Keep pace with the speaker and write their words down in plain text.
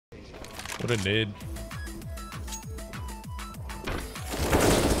What a nade.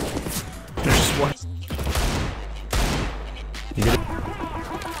 There's just one. You get it?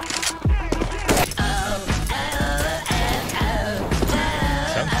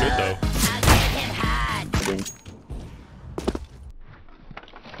 Sounds good though.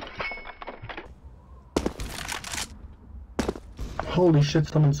 Holy shit,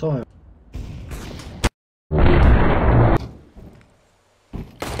 someone saw it.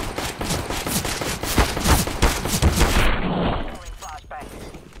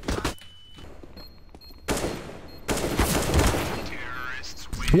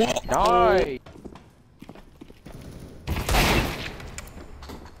 What? Nice.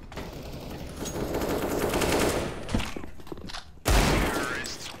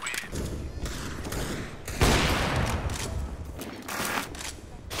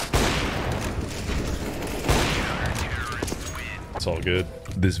 It's all good.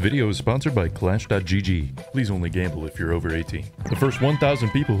 This video is sponsored by Clash.gg. Please only gamble if you're over 18. The first 1,000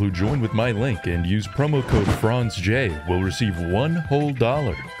 people who join with my link and use promo code FRANZJ will receive $1 whole.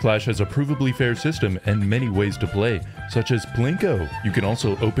 Clash has a provably fair system and many ways to play, such as Plinko. You can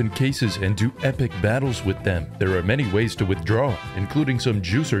also open cases and do epic battles with them. There are many ways to withdraw, including some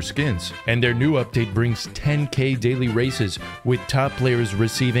juicer skins. And their new update brings 10k daily races, with top players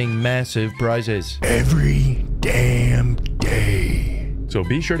receiving massive prizes every damn day. So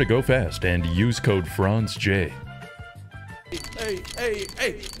be sure to go fast and use code FRANZJ.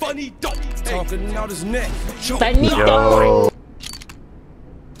 Hey, funny dope. Talking out his neck. Yo.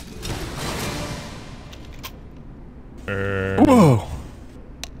 Whoa.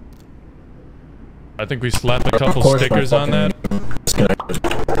 I think we slapped a couple stickers on that.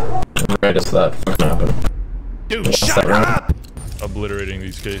 Right as that fucking happened. Dude, shut up! Obliterating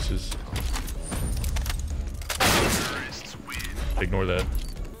these cases. Ignore that.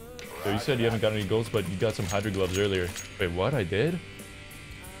 So you said you haven't got any golds, but you got some Hydra gloves earlier. Wait, what? I did?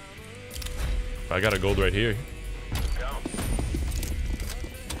 I got a gold right here.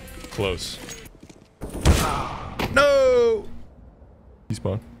 Close. No! He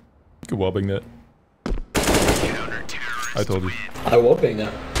spawned. Good wallbang that. I told you. I whooping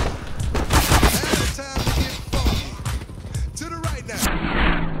that.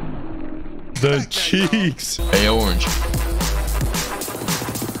 The cheeks! Hey, Orange.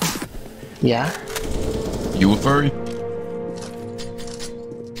 Yeah? You a furry?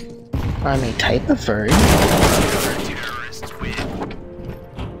 I'm a type of furry.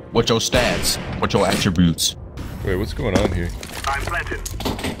 What's your stats? What's your attributes? Wait, what's going on here? I'm planted.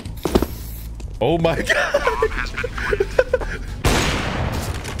 Oh my god!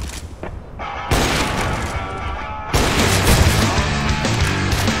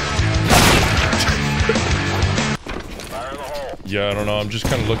 Yeah, I don't know. I'm just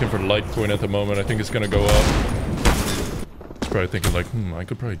kind of looking for Litecoin at the moment. I think it's gonna go up. He's probably thinking like, I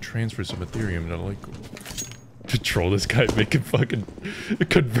could probably transfer some Ethereum to Litecoin. To troll this guy, make him fucking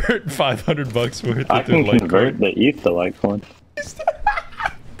convert $500 worth into Litecoin. I can convert the ETH to Litecoin.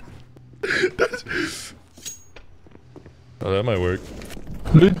 Oh, that might work.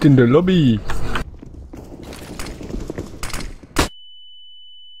 Loot in the lobby.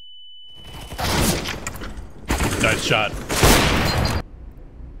 Nice shot.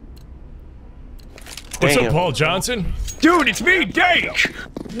 What's up, Paul Johnson? Dude, it's me, Dake!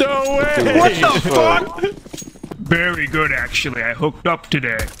 No way! What the fuck? Very good, actually. I hooked up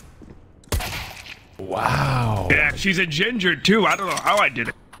today. Wow. Yeah, she's a ginger, too. I don't know how I did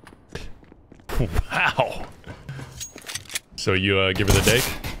it. Wow. So you give her the dake?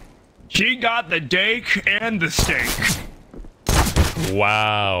 She got the dake and the steak.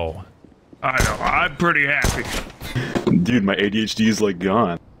 Wow. I know, I'm pretty happy. Dude, my ADHD is like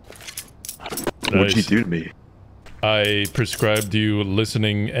gone. Nice. What'd you do to me? I prescribed you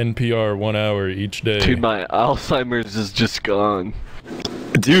listening NPR 1 hour each day. Dude, my Alzheimer's is just gone.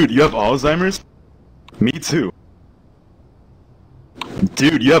 Dude, you have Alzheimer's? Me too.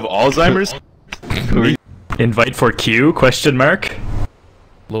 Dude, you have Alzheimer's? Invite for Q? Question mark.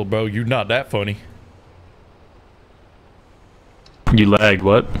 Little bro, you not that funny. You lagged,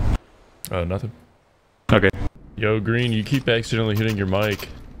 what? Oh, nothing. Okay. Yo, Green, you keep accidentally hitting your mic.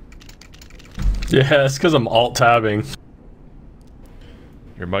 Yeah, it's because I'm alt-tabbing.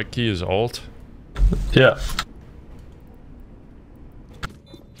 Your mic key is Alt? Yeah.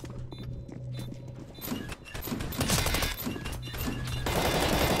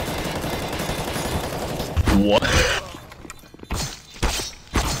 What?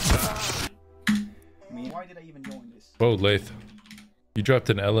 Why did I even join this? Whoa, Lath. You dropped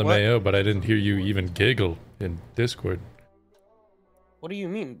an LMAO, but I didn't hear you even giggle in Discord. What do you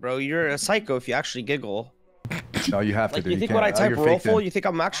mean, bro? You're a psycho if you actually giggle. No, you have to Like, do. you think when I type rollful, you think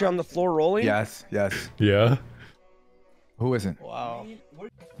I'm actually on the floor rolling? Yes, yes. Yeah. Who isn't? Wow.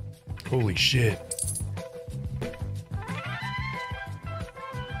 Holy shit.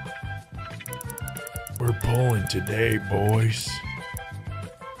 We're pulling today, boys.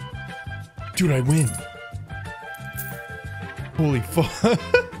 Dude, I win. Holy fuck.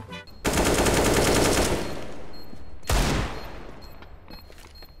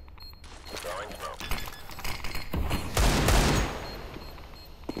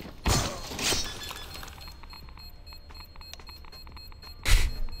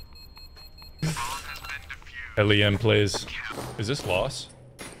 LEM plays. Is this loss?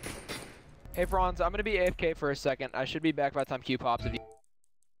 Hey Franz, I'm gonna be AFK for a second. I should be back by the time Q pops. If you...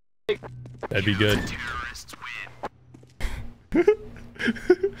 That'd be good.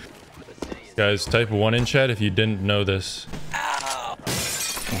 Guys, type 1 in chat if you didn't know this.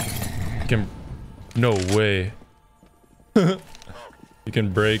 You can... No way. You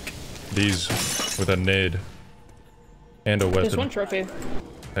can break these with a nade. And a weapon. There's one trophy.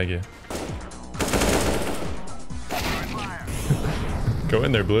 Thank you. Go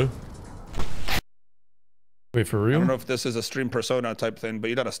in there, Blue. Wait, for real? I don't know if this is a stream persona type thing, but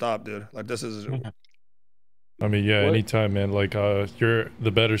you gotta stop, dude. Like, this is... I mean, yeah, anytime, man. Like, you're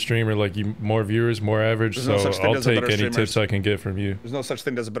the better streamer. Like, you more viewers, more average. So I'll take any tips I can get from you. There's no such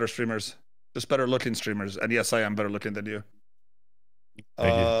thing as better streamers. Just better looking streamers. And yes, I am better looking than you.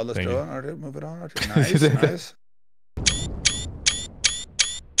 Thank you. Let's Thank go you. on. Alright, move it on. Alright. Nice, nice.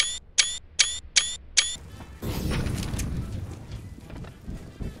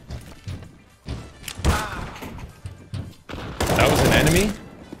 That was an enemy?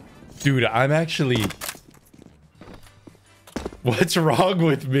 Dude, I'm actually... What's wrong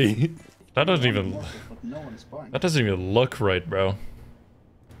with me? That doesn't even... That doesn't even look right, bro.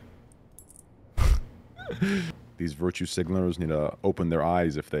 These virtue signalers need to open their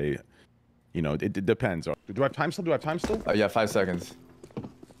eyes if they... You know, it depends. Do I have time still? Do I have time still? Yeah, 5 seconds.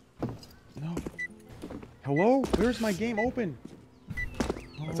 No. Hello? Where's my game open?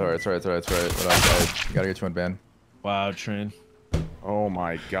 It's alright, it's alright, it's alright, it's alright. I gotta get you in ban. Wow, Train. Oh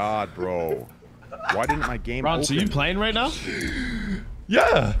my god, bro. Why didn't my game Ron, open? so you playing right now?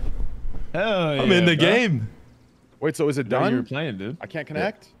 Yeah. Hell yeah, I'm in the bro. game. Wait, so is it done? You're playing, dude. I can't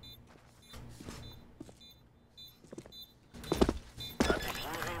connect?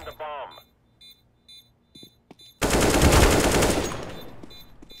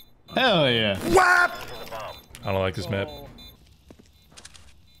 Hell yeah. Whap! I don't like this map.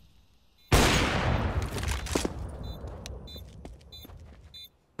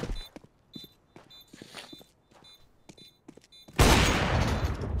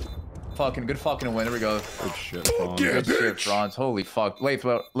 Fucking good fucking win. There we go. Good shit, Good shit, Franz. Holy fuck. Leif,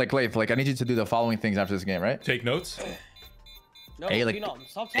 Leif, I need you to do the following things after this game, right? Take notes? No,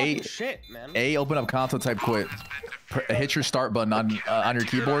 stop talking shit, man. Open up console, type quit. Hit your start button on your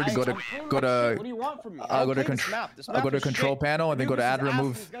keyboard. Go to What do you want from me? go to control panel and then go to add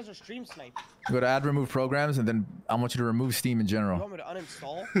remove. Go to add remove programs and then I want you to remove Steam in general. You want me to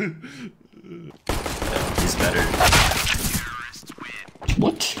uninstall? He's better.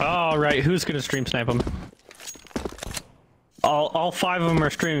 What? All right, who's gonna stream snipe them? All 5 of them are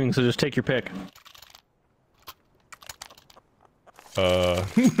streaming, so just take your pick. Bro,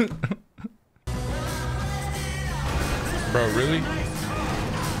 really?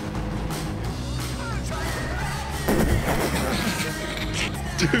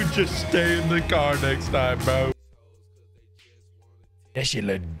 Dude, just stay in the car next time, bro. That shit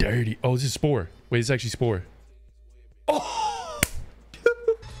look dirty. Oh, this is Spore. Wait, it's actually Spore. Oh!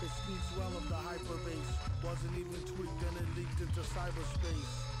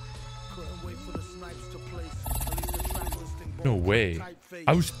 No way.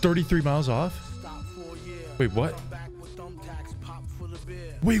 I was 33 miles off? Wait, what?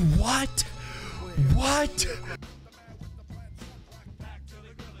 Wait, what? What?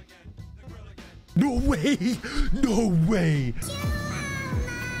 No way! No way!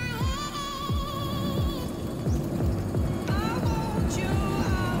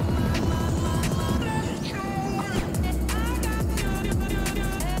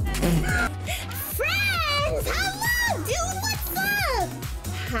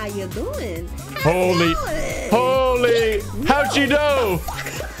 How you doing? Holy, holy, how'd you know?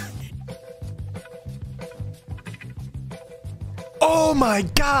 Oh my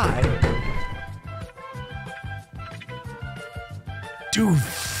god. Dude,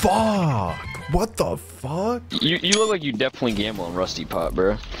 fuck. What the fuck? You look like you definitely gamble on Rusty Pot,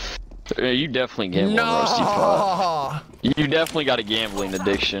 bro. You definitely gamble on Rusty Pot. You definitely got a gambling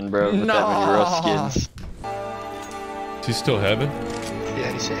addiction, bro. With No. that many rust skins. Does he still have it?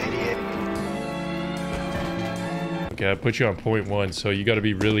 Yeah, he's at 88. Okay, I put you on 0.1, so you gotta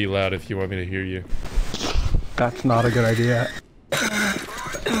be really loud if you want me to hear you. That's not a good idea.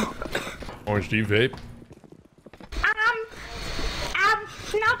 Orange, do you vape?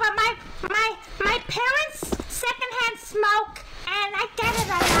 No, but my parents secondhand smoke, and I get it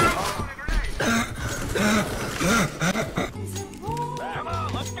a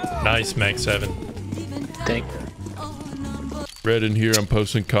lot. Nice, Max 7. Thank Red in here, I'm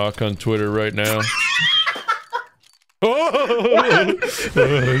posting cock on Twitter right now. Oh!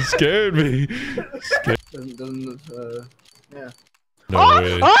 Scared me. Yeah. No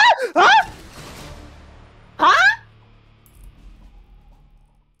way.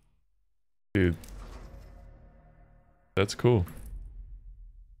 Dude. That's cool.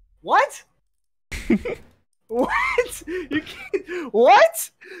 What? What? You can't.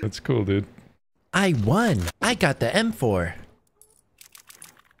 What? That's cool, dude. I won. I got the M4.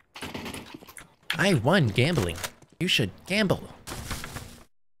 I won gambling. You should gamble.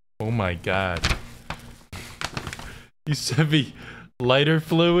 Oh my god. You sent me lighter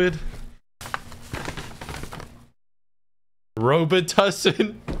fluid?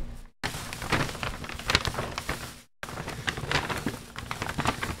 Robitussin?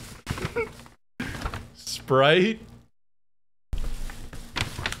 Sprite?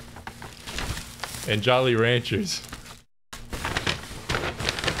 And Jolly Ranchers.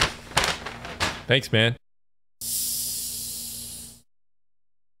 Thanks, man.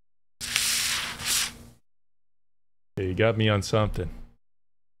 Yeah, you got me on something.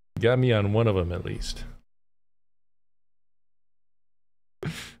 You got me on one of them at least.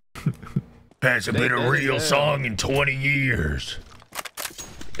 Hasn't been a real song in 20 years.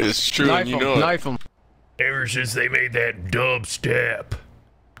 It's true, and you know it. Knife him. Ever since they made that dubstep.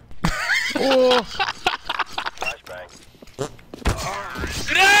 Oh.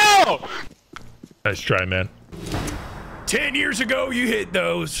 No! Nice try, man. 10 years ago, you hit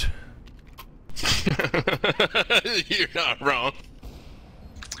those. You're not wrong.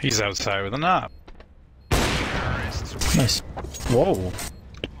 He's outside with a knob. Nice. Whoa.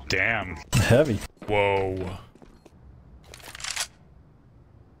 Damn. Heavy. Whoa.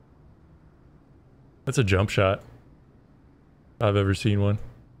 That's a jump shot. I've ever seen one.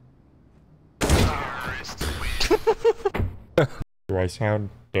 Do I sound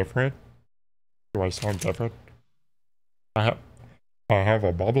different? Do I sound different? I have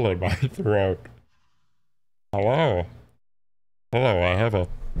a bubble in my throat. Hello? Hello, I have a...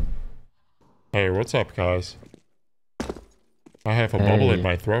 Hey, what's up, guys? I have a bubble in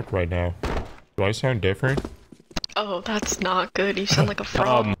my throat right now. Do I sound different? Oh, that's not good. You sound like a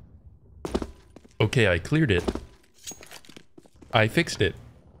frog. Okay, I cleared it. I fixed it.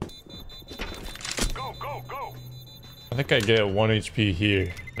 Go, go, go. I think I get 1 HP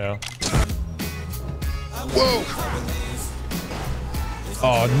here. No? Whoa!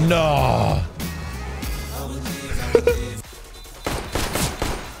 Oh, no!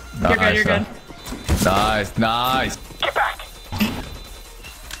 Nice, You're good, you're good. Nice, nice. Get back.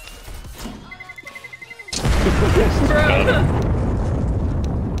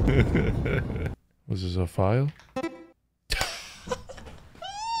 Was this a file?